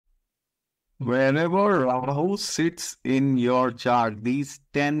Wherever Rahu sits in your chart, these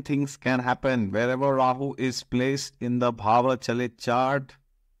 10 things can happen. Wherever Rahu is placed in the Bhava Chalit chart,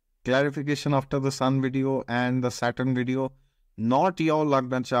 clarification after the Sun video and the Saturn video, not your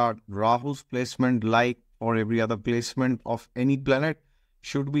Lagna chart. Rahu's placement, like or every other placement of any planet,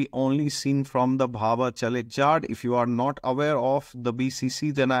 should be only seen from the Bhava Chalit chart. If you are not aware of the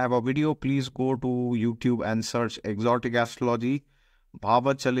BCC, then I have a video. Please go to YouTube and search Exotic Astrology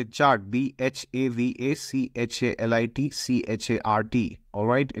Bhava Chalit chart, BHAVACHALIT CHART. All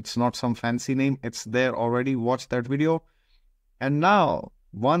right, it's not some fancy name. It's there already. Watch that video. And now,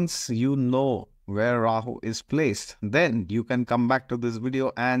 once you know where Rahu is placed, then you can come back to this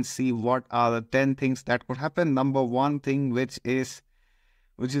video and see what are the 10 things that could happen. Number one thing, which is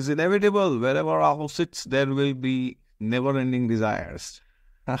inevitable, wherever Rahu sits, there will be never-ending desires.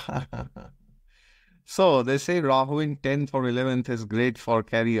 So they say Rahu in 10th or 11th is great for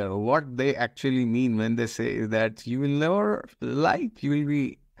career. What they actually mean when they say is that you will never you will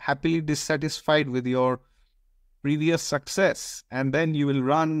be happily dissatisfied with your previous success, and then you will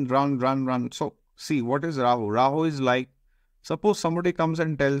run. So see, what is Rahu? Rahu is like, suppose somebody comes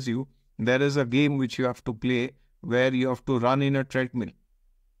and tells you there is a game which you have to play where you have to run in a treadmill.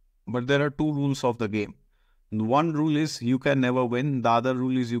 But there are two rules of the game. One rule is you can never win. The other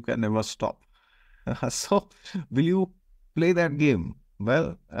rule is you can never stop. So will you play that game?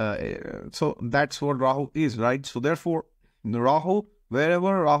 Well, so that's what Rahu is, right? So therefore, Rahu,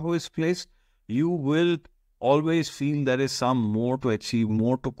 wherever Rahu is placed, you will always feel there is some more to achieve,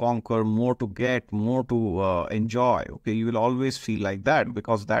 more to conquer, more to get, more to enjoy. Okay, you will always feel like that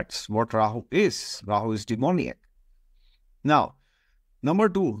because that's what Rahu is. Rahu is demoniac. Now, number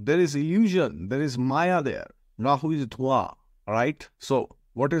two, there is illusion, there is Maya there. Rahu is Dhua, right? So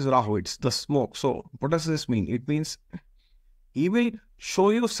what is Rahu? It's the smoke. So what does this mean? It means he will show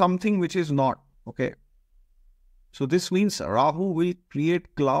you something which is not, okay? So this means Rahu will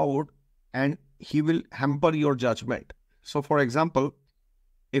create cloud and he will hamper your judgment. So for example,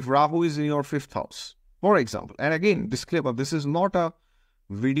 if Rahu is in your 5th house, for example, and again, disclaimer, this is not a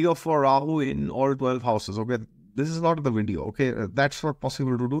video for Rahu in all 12 houses, okay? This is not the video, okay? That's not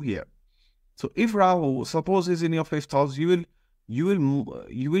possible to do here. So if Rahu, suppose, is in your 5th house, you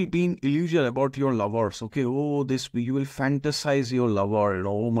will be in illusion about your lovers, okay? Oh, you will fantasize your lover, you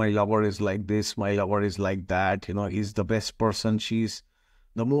know, oh, my lover is like this, my lover is like that, you know, he's the best person, she's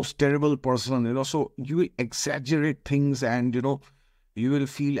the most terrible person, you know. So you will exaggerate things and, you know, you will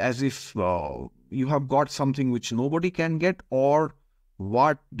feel as if you have got something which nobody can get, or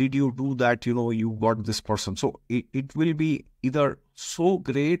what did you do that, you know, you got this person. So it will be either so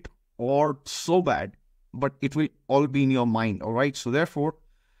great or so bad, but it will all be in your mind, all right? So therefore,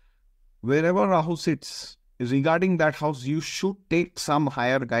 wherever Rahu sits, regarding that house, you should take some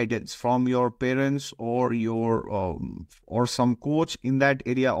higher guidance from your parents or your or some coach in that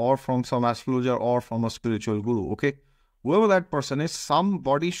area, or from some astrologer or from a spiritual guru, okay? Whoever that person is,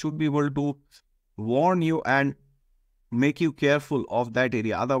 somebody should be able to warn you and make you careful of that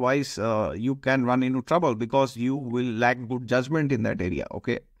area. Otherwise, you can run into trouble because you will lack good judgment in that area,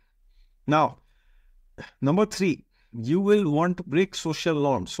 okay? Now, number three, you will want to break social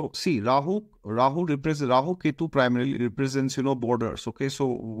norms. So see, Rahu Ketu primarily represents, you know, borders. Okay, so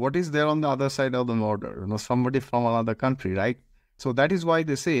what is there on the other side of the border? You know, somebody from another country, right? So that is why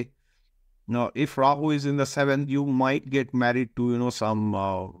they say, now, if Rahu is in the 7th, you might get married to, you know, some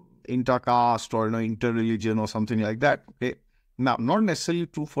intercaste or, you know, interreligion or something like that. Okay, now, not necessarily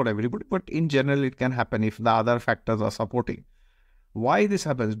true for everybody, but in general, it can happen if the other factors are supporting. Why this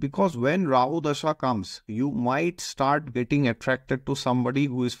happens? Because when Rahu Dasha comes, you might start getting attracted to somebody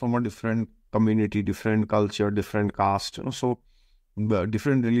who is from a different community, different culture, different caste, you know, so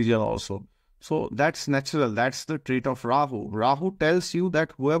different religion also. So that's natural. That's the trait of Rahu. Rahu tells you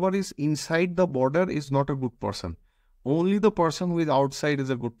that whoever is inside the border is not a good person. Only the person who is outside is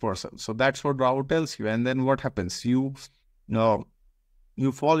a good person. So that's what Rahu tells you. And then what happens? You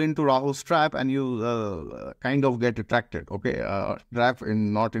fall into Rahu's trap and you kind of get attracted, okay? Trap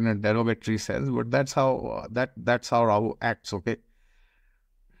not in a derogatory sense, but that's how that's how Rahu acts, okay?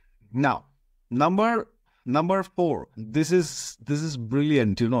 Now, number 4. This is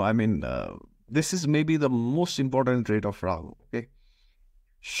brilliant, you know. I mean, this is maybe the most important trait of Rahu, okay?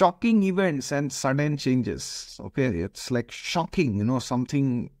 Shocking events and sudden changes, okay? It's like shocking, you know,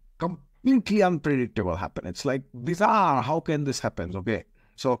 something completely unpredictable happen. It's like bizarre. How can this happen? Okay,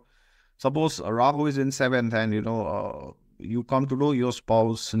 so suppose Rahu is in 7th, and you know you come to know your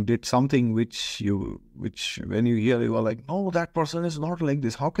spouse did something which when you hear, you are like, no, that person is not like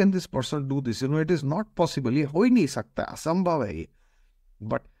this. How can this person do this? You know, it is not possible. Ye ho hi nahi sakta, asambhav hai.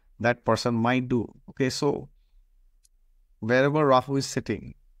 But that person might do. Okay, so wherever Rahu is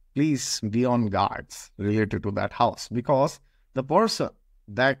sitting, please be on guards related to that house, because the person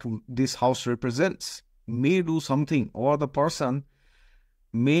that this house represents may do something, or the person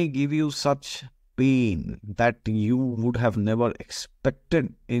may give you such pain that you would have never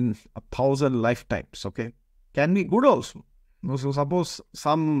expected in 1,000 lifetimes. Okay, can be good also. So suppose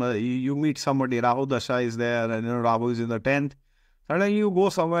you meet somebody, Rahu Dasha is there, and Rahu is in the 10th. Suddenly you go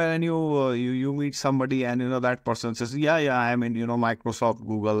somewhere and you meet somebody, and that person says, yeah, I'm in Microsoft,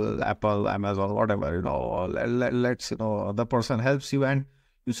 Google, Apple, Amazon, whatever, let's the person helps you, and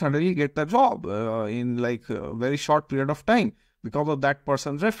you suddenly get the job in like a very short period of time because of that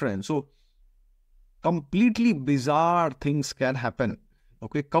person's reference. So completely bizarre things can happen.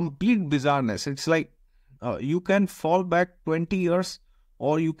 Okay, complete bizarreness. It's like you can fall back 20 years,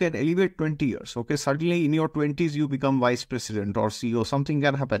 or you can elevate 20 years. Okay, suddenly in your 20s, you become vice president or CEO. Something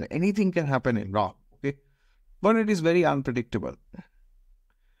can happen. Anything can happen in Rahu. Okay, but it is very unpredictable.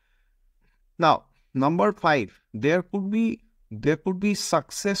 Now, number 5, there could be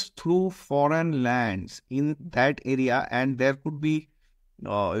success through foreign lands in that area, and there could be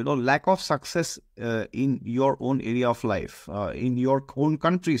lack of success in your own area of life, in your own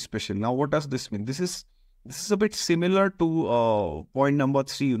country especially. Now, what does this mean? This is a bit similar to point number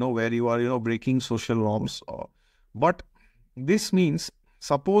 3, where you are, breaking social norms. But this means,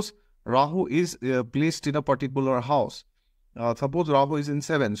 suppose Rahu is placed in a particular house. Suppose Rahu is in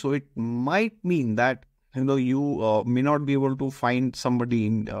 7. So it might mean that, you may not be able to find somebody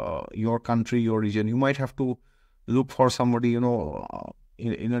in your country, your region. You might have to look for somebody,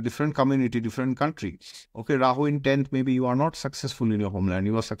 in a different community, different country. Okay, Rahu in 10th, maybe you are not successful in your homeland,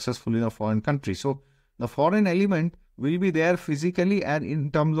 you are successful in a foreign country. So the foreign element will be there physically and in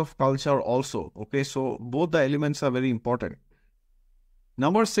terms of culture also. Okay, so both the elements are very important.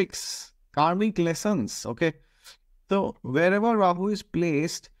 Number 6, karmic lessons. Okay, so wherever Rahu is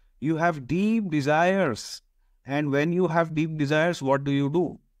placed, you have deep desires. And when you have deep desires, what do? You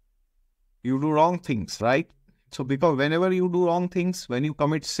do wrong things, right? So because whenever you do wrong things, when you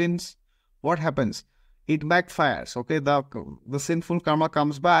commit sins, what happens? It backfires. Okay, the sinful karma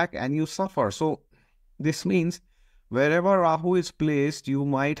comes back and you suffer. So this means wherever Rahu is placed, you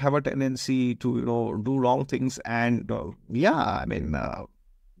might have a tendency to do wrong things and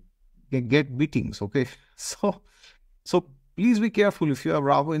get beatings. Okay, so please be careful. If you have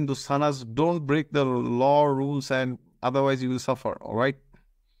Rahu in Dusthanas, don't break the law rules, and otherwise you will suffer. All right.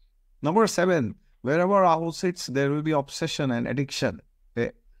 Number 7. Wherever Rahu sits, there will be obsession and addiction.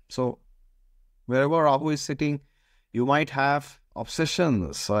 Okay? So, wherever Rahu is sitting, you might have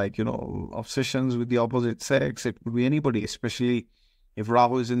obsessions, like, obsessions with the opposite sex. It could be anybody, especially if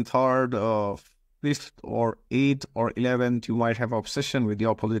Rahu is in 3rd, 5th, or 8th, or 11th, you might have obsession with the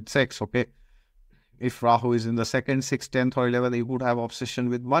opposite sex. Okay. If Rahu is in the 2nd, 6th, 10th, or 11th, you could have obsession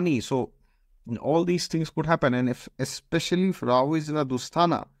with money. So, all these things could happen. And especially if Rahu is in a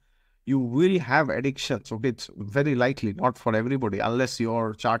Dusthana, you will have addictions. Okay, it's very likely, not for everybody, unless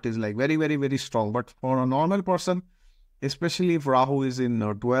your chart is like very, very, very strong. But for a normal person, especially if Rahu is in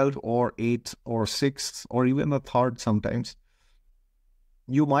 12th or 8th or 6th or even the 3rd sometimes,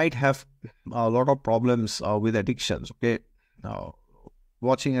 you might have a lot of problems with addictions. Okay, now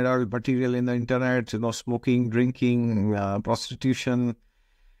watching adult material in the internet, smoking, drinking, prostitution,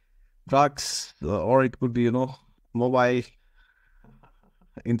 drugs, or it could be, mobile,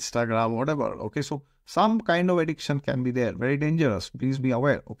 Instagram, whatever. Okay, so some kind of addiction can be there. Very dangerous. Please be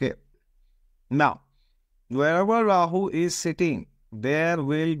aware. Okay. Now, wherever Rahu is sitting, there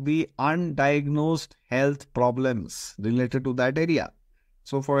will be undiagnosed health problems related to that area.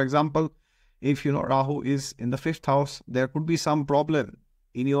 So, for example, if Rahu is in the 5th house, there could be some problem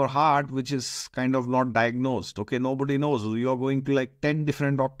in your heart which is kind of not diagnosed. Okay, nobody knows. You are going to like 10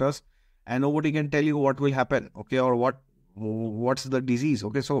 different doctors and nobody can tell you what will happen. Okay, or what's the disease.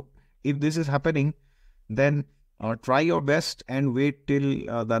 Okay, so if this is happening, then try your best and wait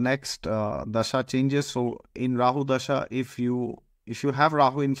till the next dasha changes. So in Rahu dasha, if you have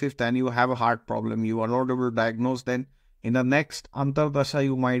Rahu in 5th and you have a heart problem, you are not able to diagnose, then in the next Antar dasha,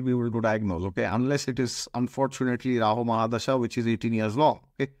 you might be able to diagnose. Okay, unless it is unfortunately Rahu Mahadasha, which is 18 years long.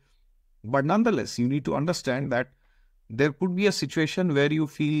 Okay, but nonetheless, you need to understand that there could be a situation where you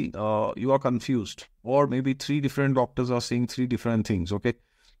feel you are confused, or maybe 3 different doctors are saying 3 different things. Okay,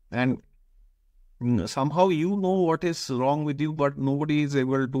 and somehow you know what is wrong with you, but nobody is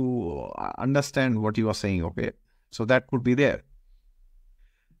able to understand what you are saying. Okay, so that could be there.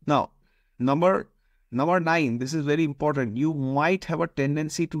 Now, number 9, this is very important. You might have a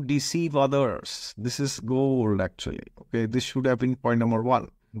tendency to deceive others. This is gold actually. Okay, this should have been point number 1.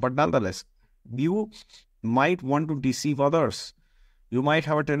 But nonetheless, you might want to deceive others. You might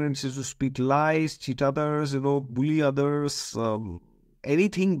have a tendency to speak lies, cheat others, bully others,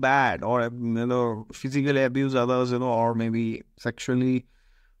 anything bad, or, physically abuse others, or maybe sexually.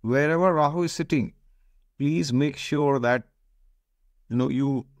 Wherever Rahu is sitting, please make sure that,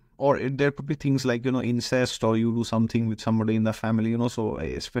 there could be things like, incest, or you do something with somebody in the family, so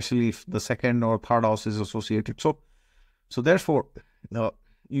especially if the second or third house is associated. So therefore,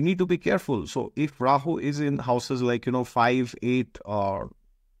 you need to be careful. So if Rahu is in houses like, 5, 8, or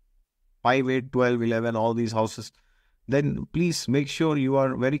 5, 8, 12, 11, all these houses, then please make sure you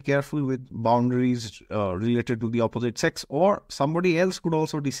are very careful with boundaries related to the opposite sex, or somebody else could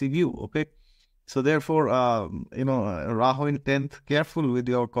also deceive you, okay? So therefore, Rahu in 10th, careful with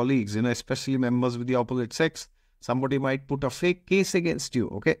your colleagues, especially members with the opposite sex. Somebody might put a fake case against you,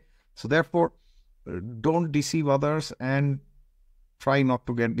 okay? So therefore, don't deceive others, and try not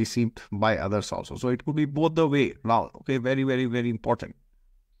to get deceived by others also. So it could be both the way round, okay? Very, very, very important.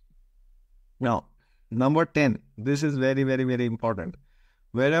 Now, number 10, this is very, very, very important.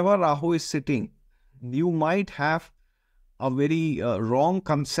 Wherever Rahu is sitting, you might have a very wrong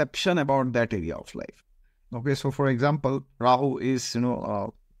conception about that area of life. Okay, so for example, Rahu is, in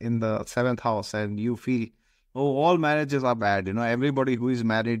the 7th house, and you feel, oh, all marriages are bad, everybody who is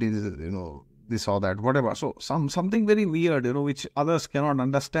married is, this or that, whatever. So something very weird, which others cannot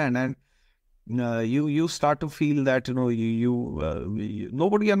understand, and you start to feel that,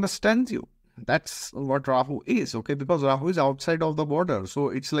 nobody understands you. That's what Rahu is, okay? Because Rahu is outside of the border. So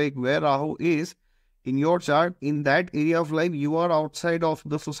it's like where Rahu is in your chart, in that area of life, you are outside of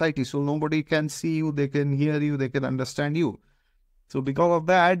the society. So nobody can see you, they can hear you, they can understand you. So because of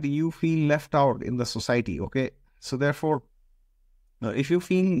that, you feel left out in the society, okay? So therefore, if you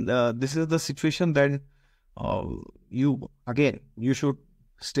feel this is the situation, then you should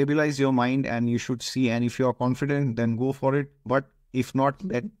stabilize your mind, and you should see, and if you are confident, then go for it. But if not,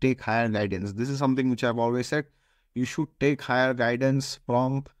 then take higher guidance. This is something which I've always said. You should take higher guidance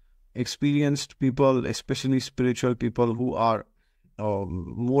from experienced people, especially spiritual people who are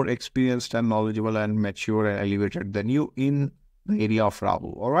more experienced and knowledgeable and mature and elevated than you in the area of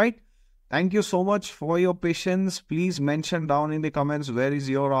Rahu. All right. Thank you so much for your patience. Please mention down in the comments, where is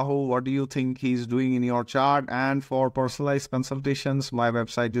your Rahu? What do you think he's doing in your chart? And for personalized consultations, my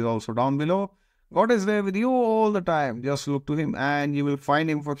website is also down below. God is there with you all the time. Just look to him and you will find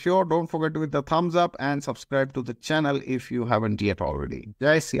him for sure. Don't forget to hit the thumbs up and subscribe to the channel if you haven't yet already.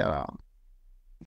 Jai Siya Ram.